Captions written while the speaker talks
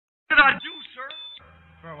I do, sir?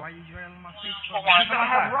 Bro, why you drilling my face? Because I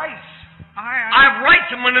have rights. I have rights.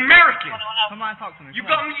 I'm an American. Come on, talk to me. You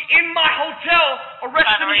got me in my hotel,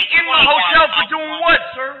 arrested me in my hotel for doing what,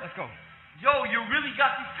 sir? Let's go. Yo, you really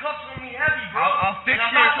got these cuffs on me heavy, bro. I'll fix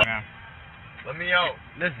it. Let me out.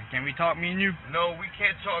 Listen, can we talk, me and you? No, we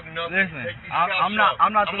can't talk nothing. Listen, Take these I'm not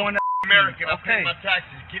the one that. American. I Okay. pay my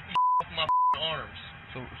taxes. Get these off my arms.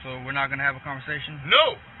 So we're not gonna have a conversation?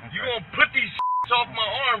 No. Okay. You gonna put these off my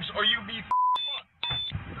arms, or you be fucked.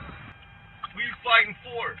 Who you fighting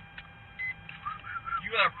for? You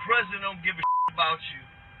got a president that don't give a about you,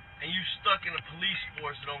 and you stuck in a police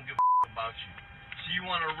force that don't give a about you. So you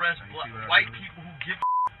want to arrest white people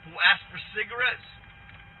who ask for cigarettes?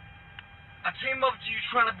 I came up to you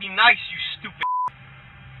trying to be nice, you stupid.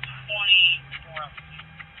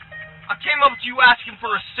 I came up to you asking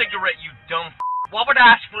for a cigarette, you dumb. Why would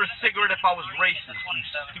I ask for a cigarette if I was racist, you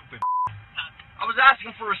stupid? I was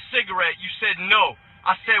asking for a cigarette, you said no.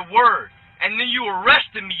 I said word, and then you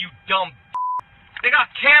arrested me, you dumb. They got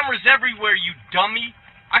cameras everywhere, you dummy.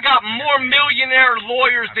 I got more millionaire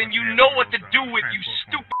lawyers than you know what to do with, you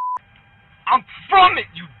stupid. I'm from it,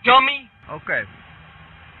 you dummy. Okay.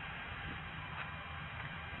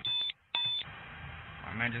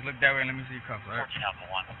 Alright, man, just look that way and let me see your cuffs, alright? 14 Alpha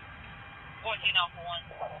 1. 14 Alpha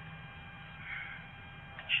 1.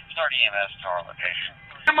 Start EMS to our location.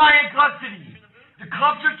 Why am I in custody? The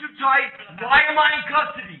cuffs are too tight. Why am I in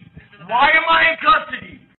custody? Why am I in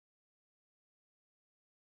custody?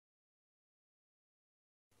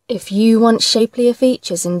 If you want shapelier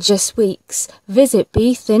features in just weeks, visit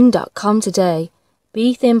BeThin.com today.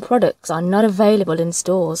 BeThin products are not available in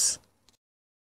stores.